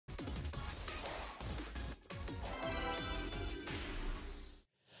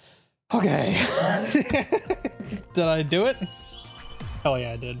Okay. Did I do it? Hell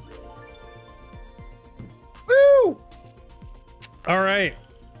yeah, I did. Woo! All right.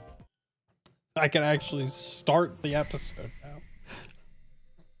 I can actually start the episode now.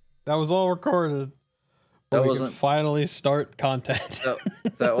 That was all recorded. That we wasn't can finally start content.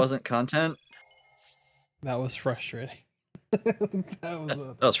 that wasn't content. That was frustrating.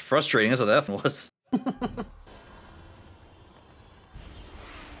 That was frustrating. That's what that was.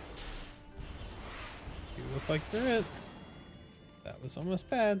 You look like you're it. That was almost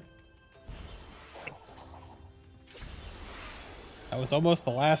bad. That was almost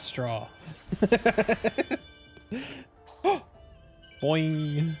the last straw.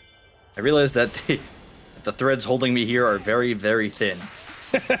 Boing. I realized that the threads holding me here are very, very thin.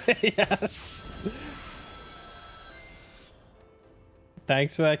 Yeah.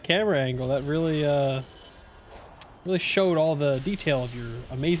 Thanks for that camera angle. That really really showed all the detail of your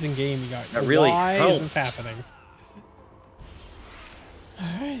amazing game you got. That really Why helped. is this happening?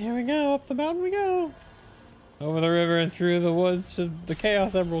 Alright, here we go. Up the mountain we go. Over the river and through the woods to the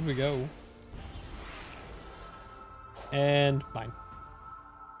Chaos Emerald we go. And mine.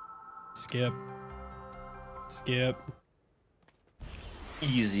 Skip. Skip.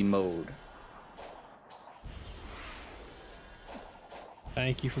 Easy mode.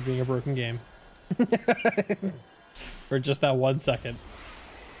 Thank you for being a broken game. For just that 1 second.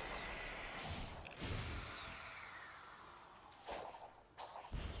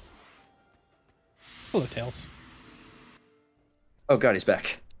 Hello, Tails. Oh god, he's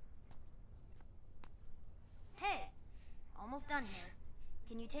back. Hey, almost done here.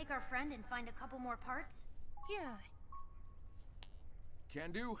 Can you take our friend and find a couple more parts? Yeah.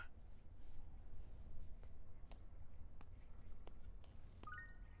 Can do.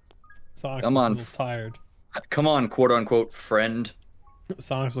 Sonic's Come looking on. a little tired. Come on, quote unquote friend.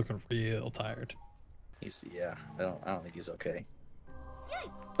 Sonic's looking real tired. Yeah, I don't think he's okay.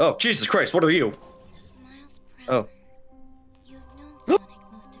 Oh, Jesus Christ, what are you? Miles Oh. You've known Sonic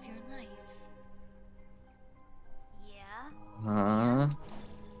most of your life. Yeah?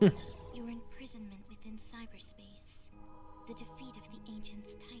 Your imprisonment within cyberspace. The defeat of the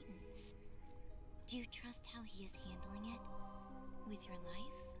Ancients' Titans. Do you trust how he is handling it? With your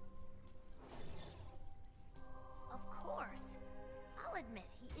life? Of course. I'll admit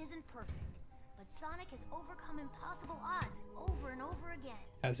he isn't perfect. But Sonic has overcome impossible odds over and over again.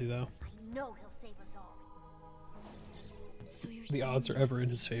 Has he, though? I know he'll save us all. So you're The odds are ever in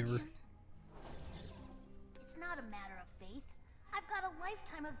his favor. It's not a matter of faith. I've got a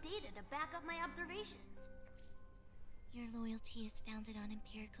lifetime of data to back up my observations. Your loyalty is founded on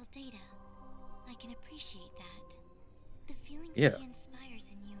empirical data. I can appreciate that. The feelings Yeah. he inspires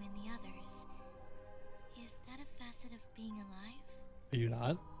in you and the others. Is that a facet of being alive? Are you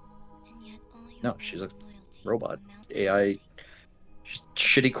not? And yet all your No, she's a loyalty robot. amount to AI. nothing. She's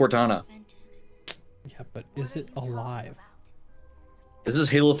shitty Cortana. Prevented. Yeah, but What is are it you talking alive? about? This is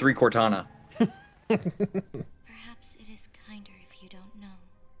Halo 3 Cortana. Perhaps it is kinder if you don't know.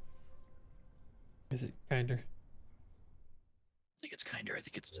 Is it kinder? I think it's kinder. I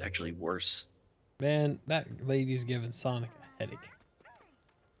think it's actually worse. Man, that lady's giving Sonic a headache.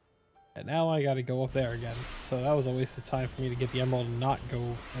 And now I gotta go up there again. So that was a waste of time for me to get the emerald and not go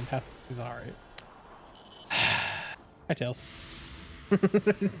and have to do that. Alright. Hi, Tails.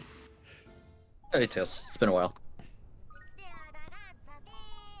 Hey, Tails. It's been a while.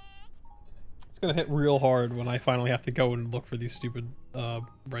 It's gonna hit real hard when I finally have to go and look for these stupid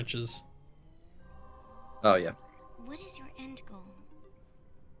wrenches. Oh, yeah. What is your end goal?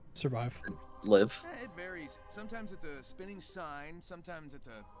 Survive. Live. It varies. Sometimes it's a spinning sign, sometimes it's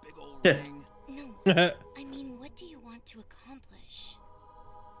a big old Yeah. ring. No, I mean, what do you want to accomplish?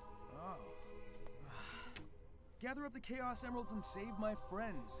 Oh. Gather up the Chaos Emeralds and save my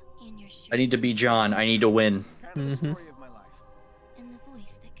friends. And your I need to be John. I need to win. Kind of the story of my life. And the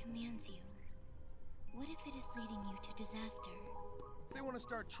voice that commands you. What if it is leading you to disaster? If they want to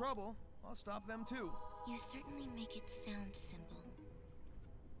start trouble, I'll stop them too. You certainly make it sound simple.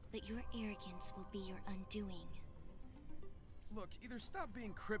 But your arrogance will be your undoing. Look, either stop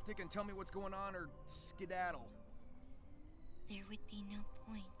being cryptic and tell me what's going on, or skedaddle. There would be no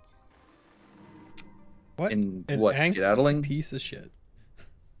point. What? In An what, angsty skedaddling? piece of shit.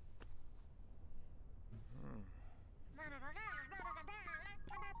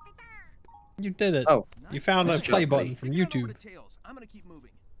 You did it. Oh. You found a Nice play job, button buddy. from Get on over YouTube. to Tails. I'm gonna keep moving.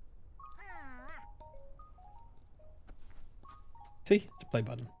 See? It's a play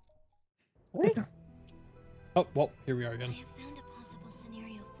button. Oh, well, here we are I again. have found a possible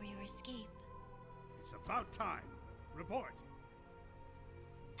scenario for your escape. It's about time. Report.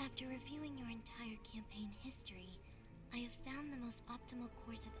 After reviewing your entire campaign history, I have found the most optimal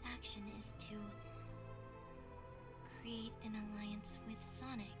course of action is to create an alliance with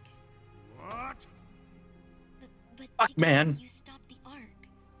Sonic. What? But Fuck, together man. you stopped the Ark,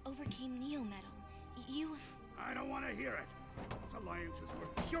 overcame Neo Metal. You... I don't want to hear it. Those alliances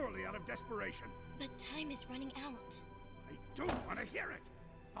were purely out of desperation. But time is running out. I don't want to hear it.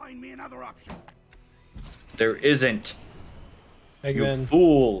 Find me another option. There isn't. You Eggman,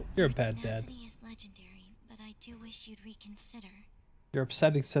 fool. you're a bad dad. Tenacity is legendary, but I do wish you'd reconsider. You're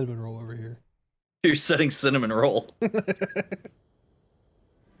upsetting cinnamon roll over here. You're setting cinnamon roll.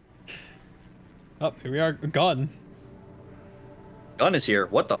 Oh, here we are. A gun. Gun is here.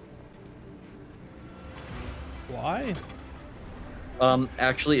 What the? Why?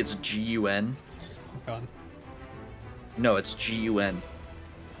 Actually, it's G-U-N. Gun. No, it's G-U-N.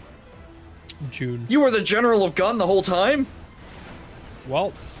 June. You were the general of gun the whole time?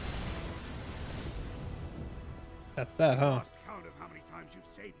 Well. That's that, huh? Lost count of how many times you've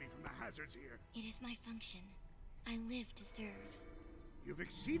saved me from the hazards here. It is my function. I live to serve. You've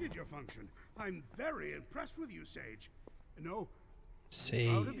exceeded your function. I'm very impressed with you, Sage. No,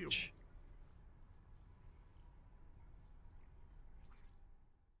 proud of you. Sage.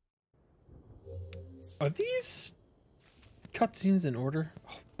 Are these cutscenes in order?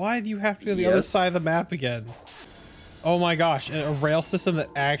 Why do you have to be on the other Yes. side of the map again? Oh my gosh, a rail system that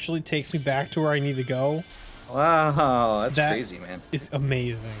actually takes me back to where I need to go Wow, that's That- crazy, man. is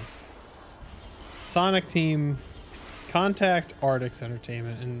amazing. Sonic Team, contact Ardix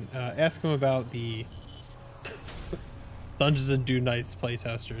Entertainment and ask them about the Dungeons and Do Nights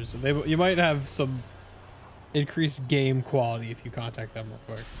playtesters. You might have some increased game quality if you contact them real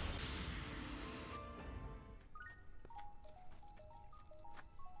quick.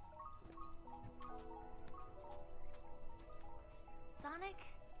 Sonic,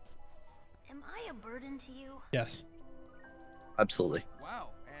 am I a burden to you? Yes. Absolutely. Wow,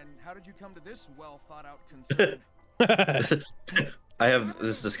 and how did you come to this well thought out concern? I have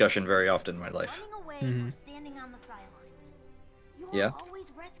this discussion very often in my life. Running away Mhm. or standing on the sidelines. You are Yeah.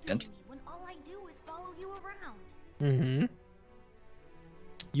 always rescuing And? me when all I do is follow you around. Mm-hmm.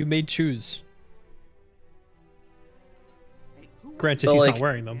 You may choose. Hey, who Granted, So, he's like- not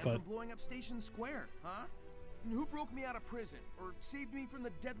wearing them, man but from blowing up Station Square, huh? And who broke me out of prison or saved me from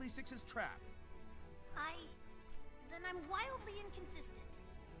the Deadly Six's trap? Then I'm wildly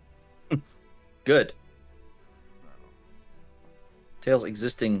inconsistent. Good. Tails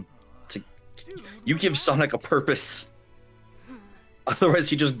existing to... Dude, You give relax. Sonic a purpose. Otherwise,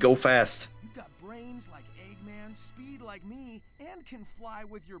 he just go fast. You've got brains like Eggman, speed like me, and can fly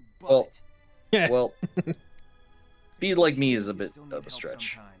with your butt. Well, yeah. Well, speed like me is a You bit still need of a help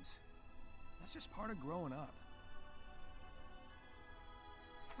stretch. sometimes. That's just part of growing up.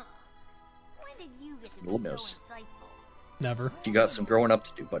 When did you get to Little be so mouse. insightful? Never. You got some growing up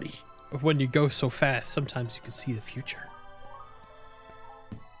to do, buddy. But when you go so fast, sometimes you can see the future.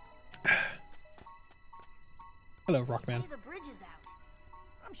 Hello, Rockman. Say the bridge is out.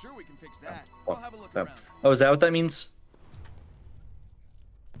 I'm sure we can fix that. Oh, I'll have a look oh. around. Oh, is that what that means?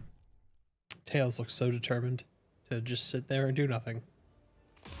 Tails looks so determined to just sit there and do nothing.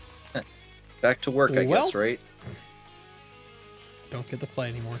 Back to work, I Well- guess, right? Don't get to play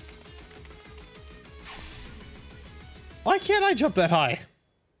anymore. Why can't I jump that high?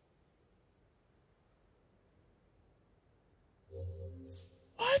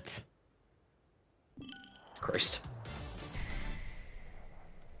 What? Christ.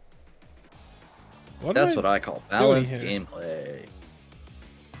 What That's what I call balanced here? gameplay.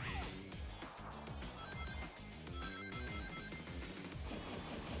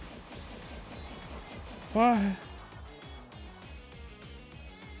 What?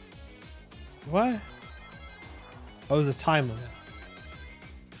 What? Oh, there's a time limit.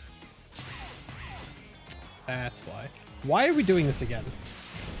 That's why. Why are we doing this again?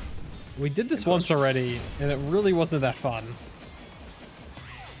 We did this once already, and it really wasn't that fun.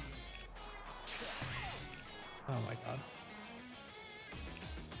 Oh my god.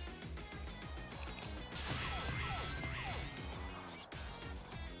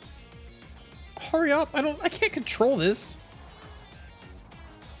 Hurry up! I can't control this.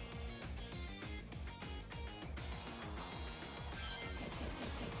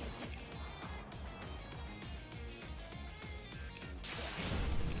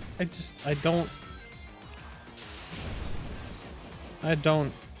 I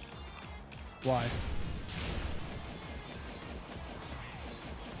don't. Why?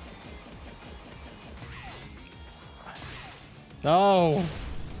 No.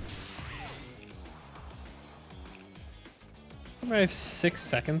 I have 6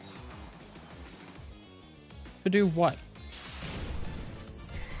 seconds. To do what?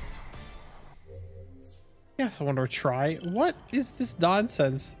 Yes, I want to try. What is this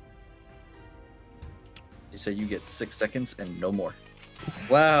nonsense? You say you get 6 seconds and no more.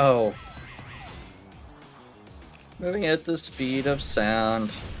 Wow. Moving at the speed of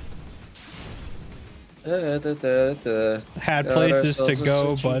sound. Had places to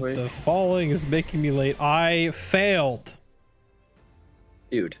go, but the falling is making me late. I failed.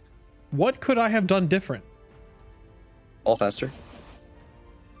 Dude. What could I have done different? All faster.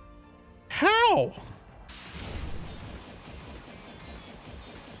 How?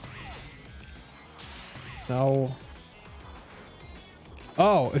 No.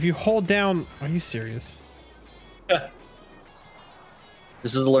 Oh, if you hold down... Are you serious?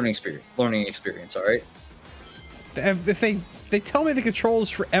 This is a learning experience, all right? If they tell me the controls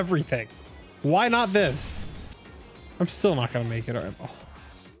for everything, why not this? I'm still not gonna make it. All right. Oh.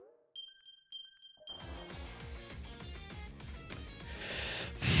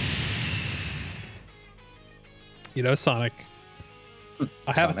 You know, Sonic.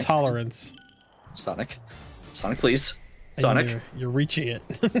 I have a tolerance. Sonic, please. And Sonic. You're reaching it.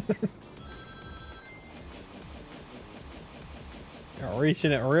 You're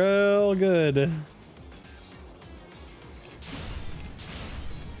reaching it real good.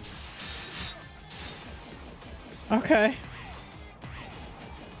 Okay.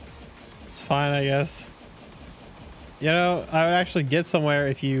 It's fine, I guess. You know, I would actually get somewhere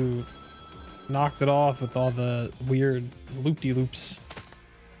if you knocked it off with all the weird loop-de-loops.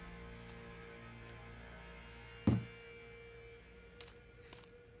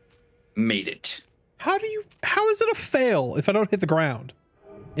 Made it. How is it a fail if I don't hit the ground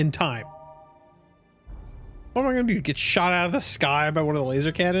in time? What am I gonna do? Get shot out of the sky by one of the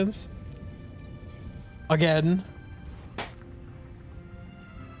laser cannons? Again?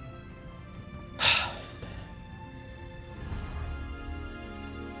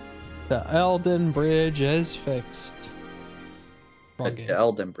 The Elden Bridge is fixed. Wrong game. The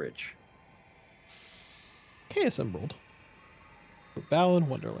Elden Bridge. Okay, assembled. For Balan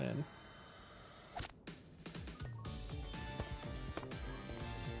Wonderland.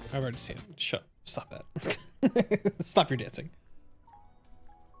 I've already seen it. Shut. Stop that. Stop your dancing.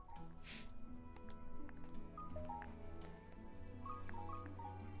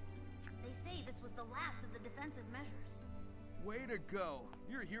 They say this was the last of the defensive measures. Way to go.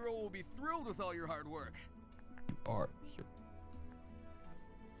 Your hero will be thrilled with all your hard work. You are here.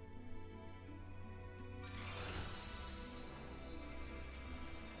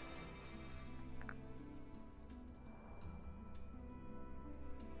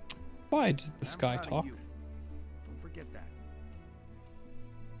 Why does the sky proud of talk? you. Don't forget that.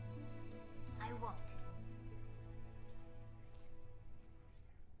 I won't.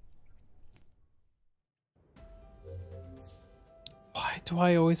 Why do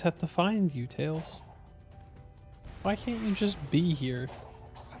I always have to find you, Tails? Why can't you just be here?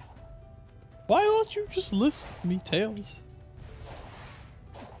 Why won't you just listen to me, Tails?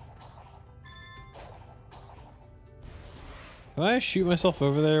 Can I shoot myself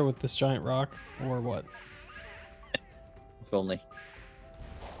over there with this giant rock, or what? If only.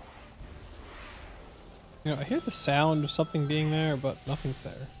 You know, I hear the sound of something being there, but nothing's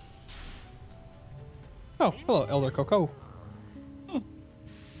there. Oh, hello, Elder Coco.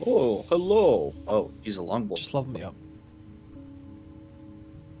 Oh, hello. Oh, he's a longbow. Just level me up.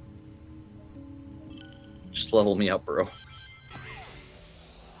 Just level me up, bro.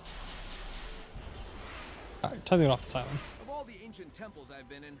 Alright, time to get off this island. Of all the ancient temples I've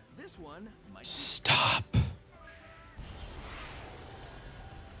been in, this one might be Stop.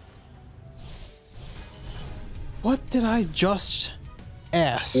 What did I just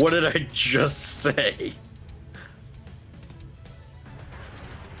ask? What did I just say?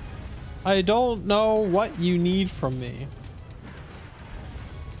 I don't know what you need from me.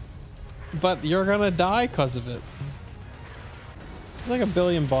 But you're gonna die because of it. There's like a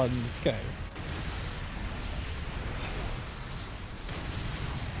billion buttons. Okay.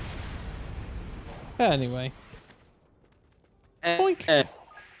 Anyway. Boink.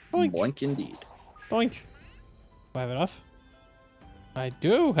 Boink. Boink indeed. Boink. Do I have enough? I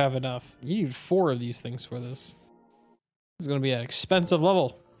do have enough. You need 4 of these things for this. This is gonna be an expensive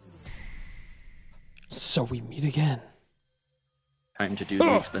level. So we meet again. Time to do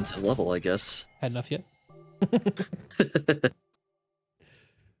the expensive level, I guess. Had enough yet?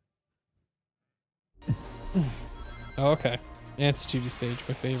 Oh, okay. Ants 2D stage,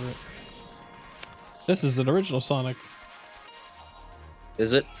 my favorite. This is an original Sonic.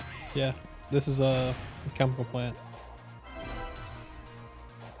 Is it? Yeah, this is a chemical plant.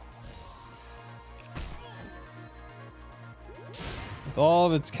 with all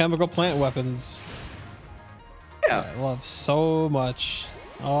of its chemical plant weapons. Yeah. I love so much.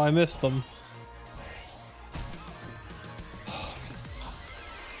 Oh, I miss them.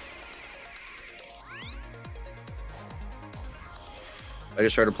 I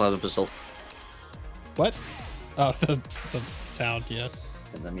just heard a plasma pistol What? Oh, the sound, yeah.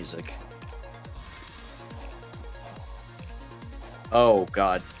 and the music. Oh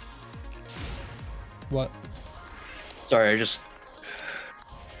God. What? Sorry, I just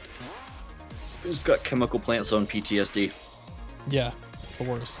got chemical plant zone PTSD. Yeah, it's the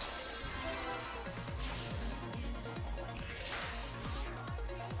worst.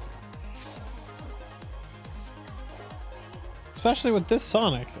 Especially with this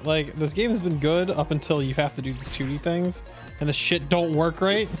Sonic. Like, this game has been good up until you have to do the 2D things, and the shit don't work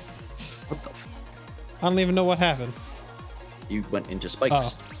right. What the f? I don't even know what happened. You went into spikes.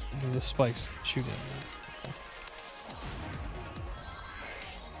 Oh, the spikes shoot it.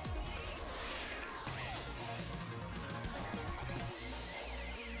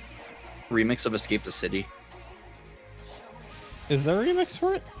 Remix of Escape the City. Is there a remix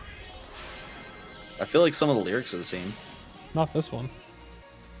for it? I feel like some of the lyrics are the same. Not this one.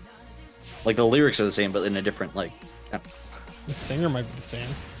 Like the lyrics are the same, but in a different like. The singer might be the same.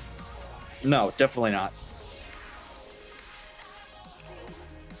 No, definitely not.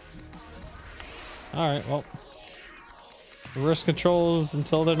 Alright, well. Reverse controls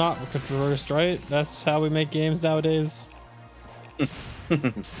until they're not reversed, right? That's how we make games nowadays.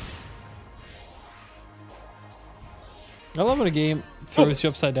 I love when a game throws you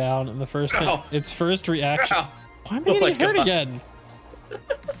upside down and the first thing, Ow. its first reaction. Ow. Why am I Oh my getting hurt God. again?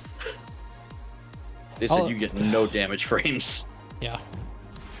 They said I'll- you get no damage frames. Yeah.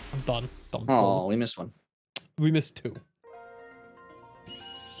 I'm done. Done. Oh, we missed one. We missed 2.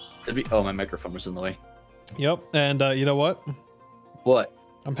 Oh, my microphone was in the way. Yep. And you know what? What?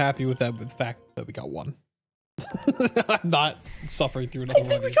 I'm happy with that, with the fact that we got 1. I'm not suffering through another I one.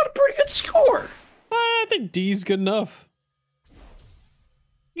 think of we these. got a pretty good score. I think D's good enough.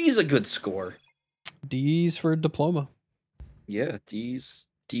 He's a good score. D's for diploma. Yeah, D's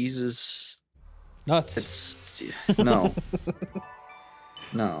is Nuts. it's no.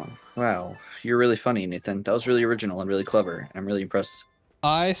 No. Wow. You're really funny, Nathan. That was really original and really clever. I'm really impressed.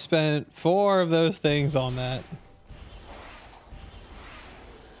 I spent 4 of those things on that.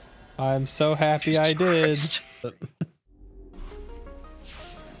 I'm so happy I did. Christ.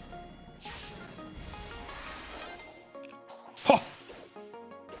 Ho!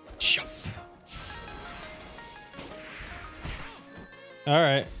 Jump. All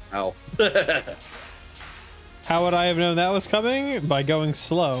right. Ow. How would I have known that was coming? By going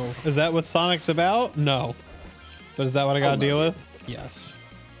slow. Is that what Sonic's about? No. But is that what I gotta no. deal with? Yes.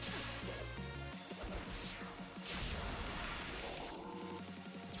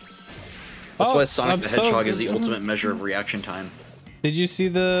 That's Oh, why Sonic I'm the so- Hedgehog is the ultimate measure of reaction time. Did you see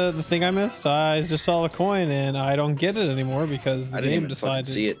the thing I missed? I just saw a coin and I don't get it anymore because the I didn't game even fucking decided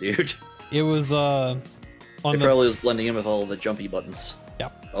see it, dude. it was on It the probably was blending in with all the jumpy buttons. yeah.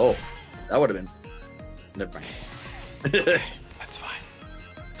 Oh, that would have been. Never mind. That's fine.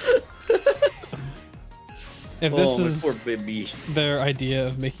 If this Oh, my is poor baby. their idea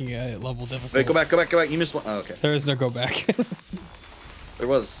of making a level difficult, Wait, go back, go back, go back. You missed one. Oh, okay. there is no go back. There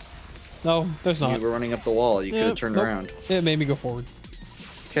was. No, there's You not. were running up the wall. You could Yeah, have turned nope. around. It made me go forward.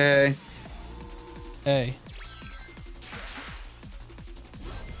 Okay. A.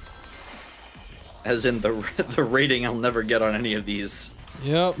 As in the the rating I'll never get on any of these.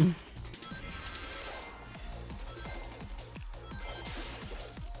 Yep.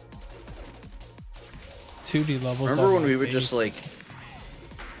 (2D levels. Remember are when my we would fave. just like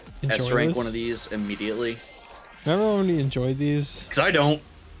Enjoy S rank this? one of these immediately? Remember when we enjoyed these? Because I don't.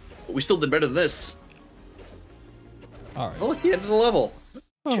 But we still did better than this. All right. Oh, look, the end of the level.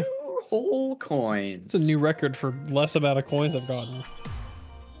 Oh. 2 whole coins. It's a new record for less amount of coins I've gotten.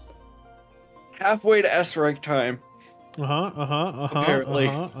 Halfway to S rank time. Apparently.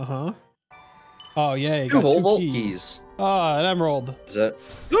 Oh yeah, you 2 got whole 2 vault keys. keys. Ah, an emerald. Is that?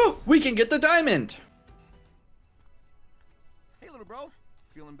 Oh, we can get the diamond. Hey, little bro.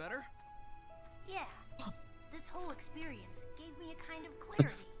 Feeling better? Yeah. This whole experience gave me a kind of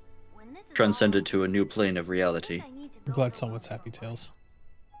clarity. When this is Transcended all to a new plane of reality. I need to I'm build glad my someone's own happy, Tails.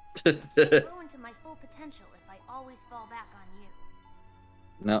 grow into my full potential if I always fall back on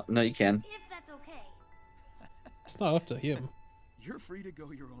you. No, you can. If that's okay. It's not up to him. You're free to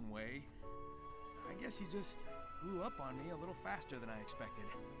go your own way. I guess you just grew up on me a little faster than I expected.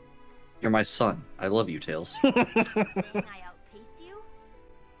 You're my son. I love you, Tails. Saying I outpaced you?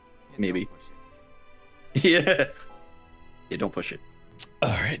 Yeah, Maybe. don't push it. Yeah. Yeah, don't push it. All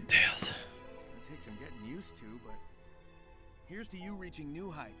right, Tails. It's gonna take some getting used to, but here's to you reaching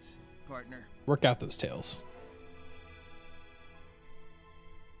new heights, partner. Work out those tails.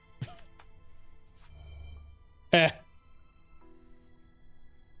 Eh.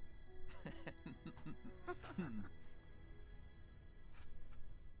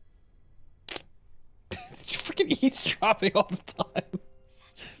 Freaking eavesdropping all the time.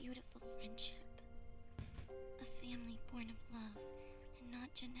 Such a beautiful friendship. A family born of love and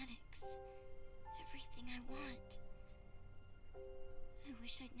not genetics. Everything I want. I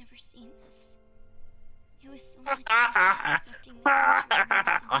wish I'd never seen this. It was so much easier accepting the future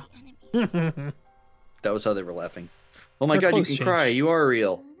of so many enemies. That was how they were laughing. Oh my Her god, you clothes can changed. cry. You are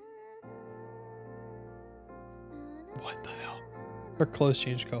real. What the hell? Her clothes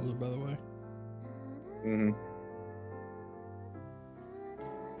changed color, by the way. Mm-hmm.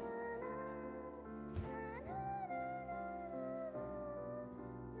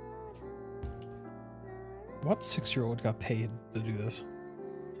 What 6-year-old got paid to do this?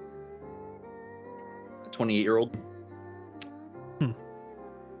 A 28-year-old.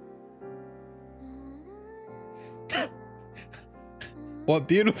 What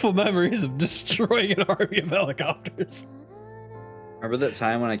beautiful memories of destroying an army of helicopters. Remember that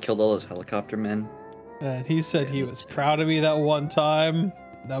time when I killed all those helicopter men? And he said he was proud of me that one time.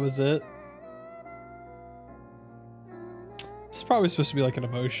 That was it. It's probably supposed to be like an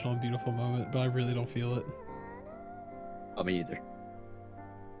emotional and beautiful moment, but I really don't feel it. Oh, me either.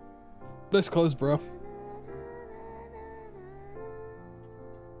 Nice clothes, bro.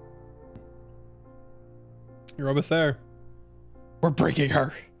 You're almost there. We're breaking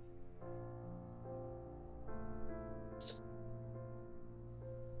her.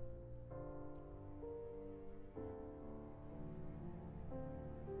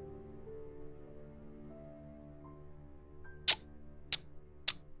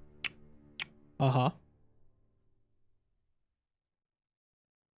 Uh-huh.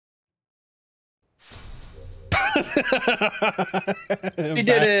 We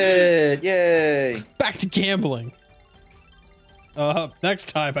did it! Yay! Back to gambling. Next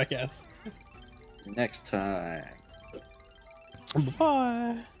time, I guess. Next time.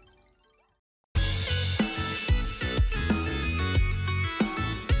 Bye.